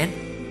 broken man,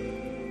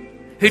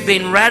 who'd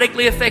been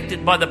radically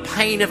affected by the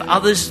pain of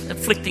others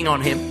afflicting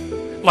on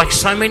him, like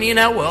so many in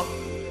our world.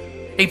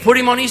 He put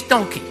him on his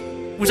donkey.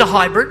 It was a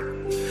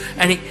hybrid.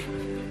 And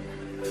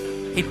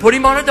he put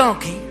him on a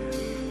donkey,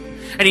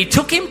 and he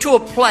took him to a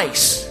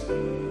place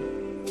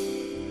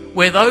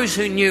where those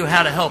who knew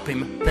how to help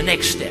him, the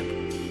next step,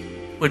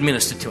 would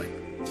minister to him.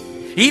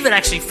 He even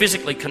actually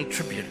physically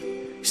contributed.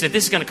 He said,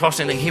 this is going to cost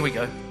anything. Here we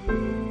go.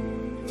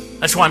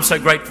 That's why I'm so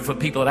grateful for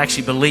people that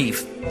actually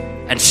believe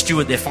and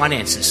steward their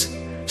finances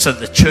so that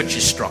the church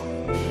is strong.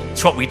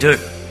 It's what we do.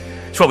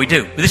 It's what we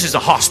do. This is a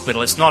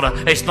hospital. It's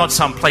not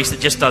some place that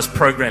just does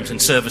programs and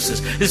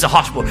services. This is a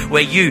hospital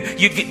where you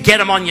get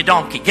them on your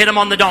donkey. Get them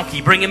on the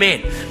donkey. Bring them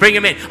in. Bring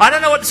them in. I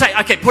don't know what to say.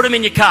 Okay, put them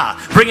in your car.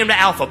 Bring them to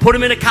Alpha. Put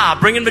them in a car.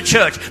 Bring them to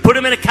church. Put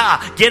them in a car.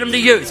 Get them to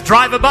youth.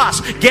 Drive a bus.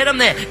 Get them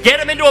there. Get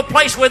them into a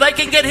place where they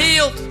can get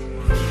healed.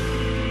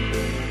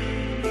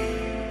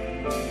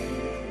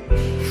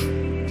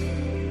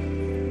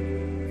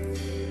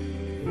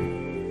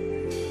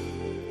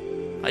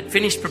 I'd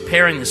finished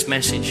preparing this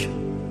message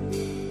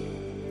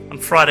on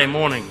Friday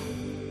morning.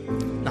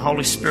 The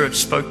Holy Spirit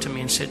spoke to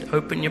me and said,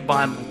 open your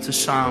Bible to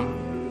Psalm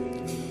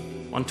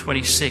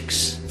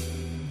 126.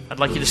 I'd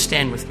like you to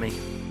stand with me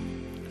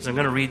because I'm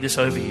going to read this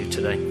over you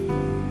today.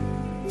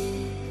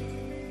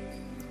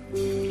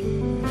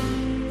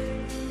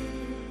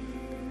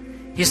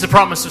 Here's the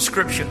promise of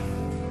Scripture.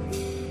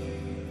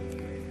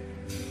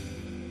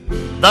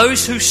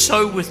 Those who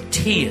sow with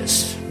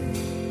tears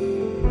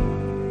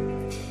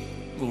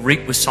will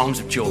reap with songs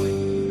of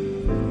joy.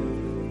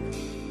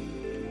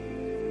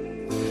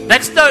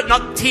 That's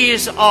not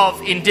tears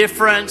of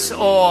indifference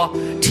or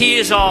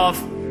tears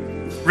of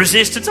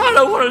resistance. I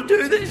don't want to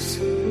do this.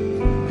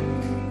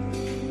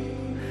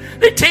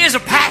 They're tears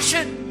of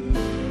passion.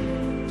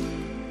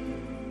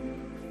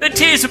 They're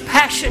tears of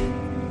passion.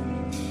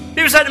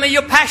 People say to me,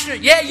 you're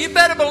passionate. Yeah, you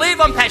better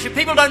believe I'm passionate.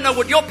 People don't know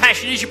what your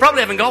passion is. You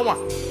probably haven't got one.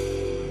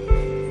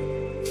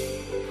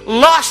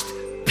 Lost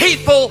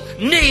people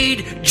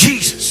need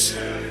Jesus.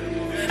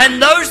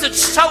 And those that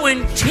sow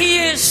in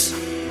tears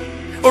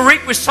will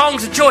reap with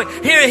songs of joy.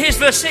 Here's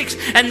verse 6.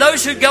 And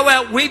those who go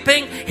out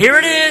weeping, here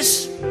it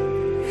is,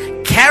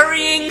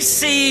 carrying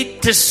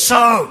seed to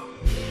sow,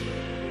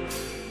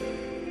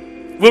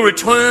 will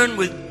return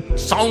with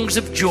songs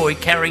of joy,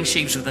 carrying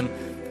sheaves with them.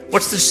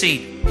 What's the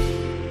seed?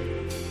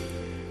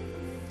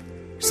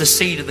 It's the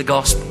seed of the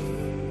gospel.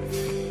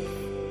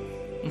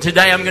 And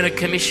today I'm going to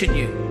commission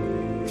you.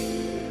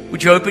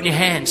 Would you open your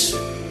hands?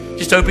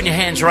 Just open your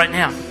hands right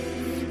now.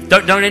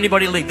 Don't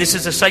anybody leave. This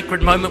is a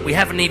sacred moment. We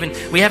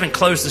haven't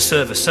closed the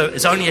service, so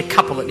there's only a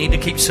couple that need to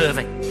keep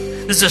serving.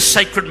 This is a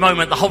sacred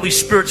moment. The Holy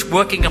Spirit's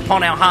working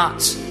upon our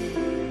hearts.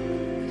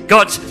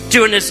 God's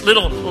doing this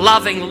little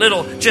loving,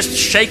 just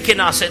shaking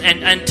us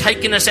and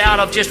taking us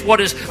out of just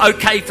what is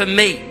okay for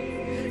me.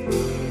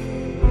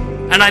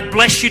 And I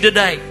bless you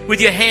today. With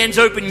your hands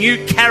open,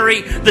 you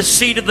carry the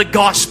seed of the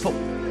gospel.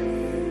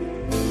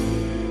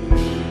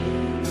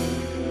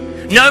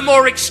 No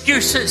more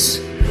excuses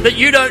that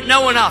you don't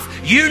know enough.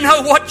 You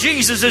know what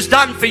Jesus has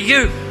done for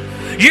you.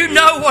 You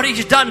know what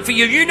He's done for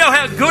you. You know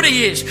how good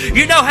He is.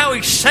 You know how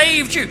He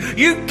saved you.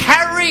 You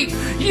carry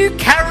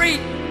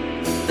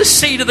the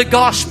seed of the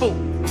gospel.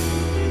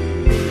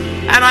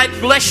 And I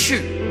bless you.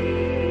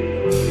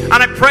 And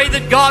I pray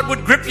that God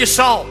would grip your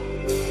soul.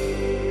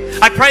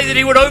 I pray that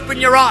He would open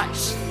your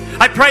eyes.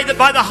 I pray that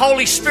by the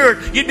Holy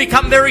Spirit you'd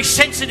become very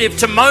sensitive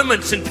to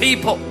moments and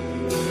people.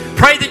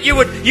 Pray that you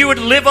would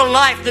live a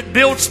life that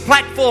builds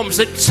platforms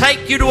that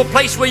take you to a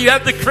place where you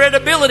have the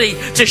credibility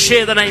to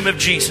share the name of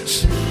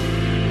Jesus.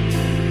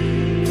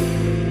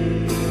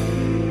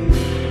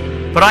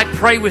 But I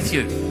pray with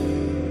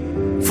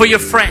you for your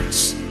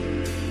friends,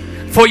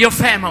 for your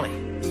family,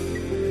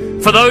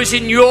 for those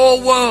in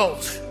your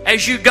world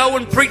as you go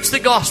and preach the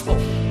gospel,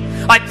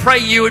 I pray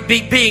you would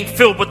be being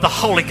filled with the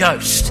Holy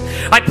Ghost.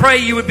 I pray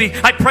you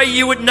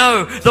would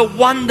know the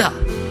wonder,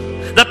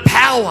 the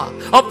power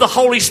of the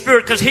Holy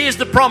Spirit. Because here's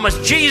the promise.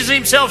 Jesus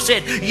himself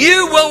said,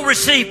 you will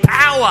receive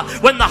power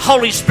when the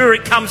Holy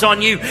Spirit comes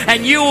on you,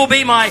 and you will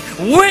be my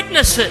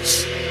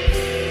witnesses.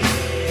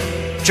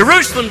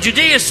 Jerusalem,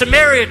 Judea,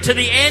 Samaria, to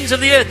the ends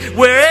of the earth.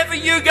 Wherever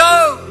you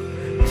go,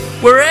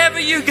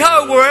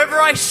 wherever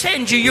I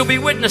send you, you'll be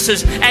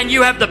witnesses. And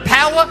you have the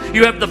power,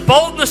 you have the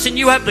boldness, and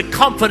you have the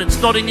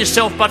confidence, not in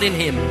yourself but in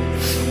Him.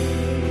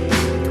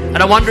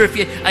 And I wonder if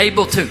you're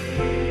able to.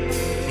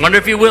 I wonder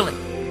if you're willing.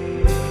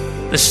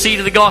 The seed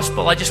of the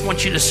gospel, I just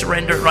want you to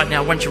surrender it right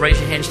now. I want you to raise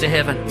your hands to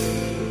heaven.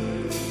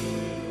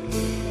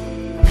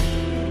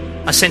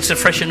 I sense a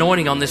fresh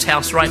anointing on this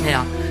house right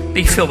now.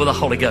 Be filled with the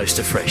Holy Ghost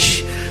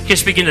afresh.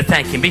 Just begin to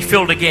thank Him. Be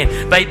filled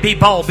again. Be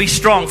bold, be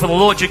strong, for the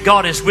Lord your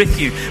God is with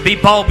you. Be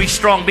bold, be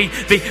strong. Be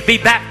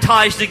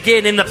baptized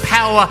again in the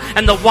power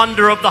and the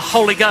wonder of the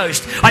Holy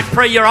Ghost. I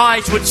pray your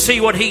eyes would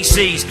see what He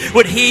sees,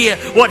 would hear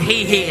what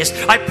He hears.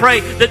 I pray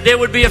that there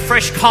would be a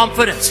fresh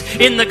confidence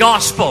in the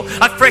gospel,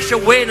 a fresh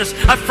awareness,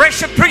 a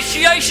fresh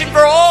appreciation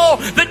for all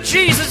that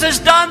Jesus has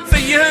done for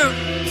you.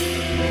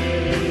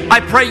 I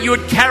pray you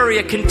would carry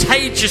a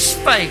contagious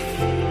faith.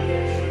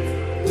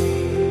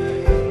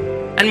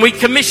 And we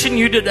commission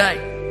you today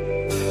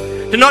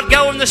to not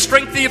go in the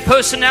strength of your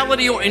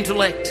personality or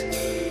intellect,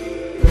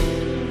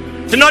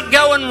 to not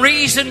go and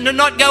reason, to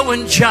not go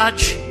and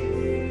judge,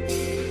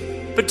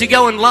 but to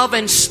go and love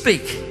and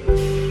speak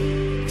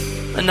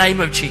the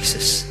name of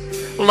Jesus.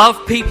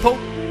 Love people.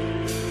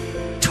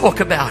 Talk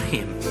about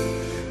Him.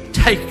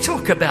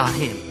 Talk about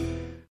Him.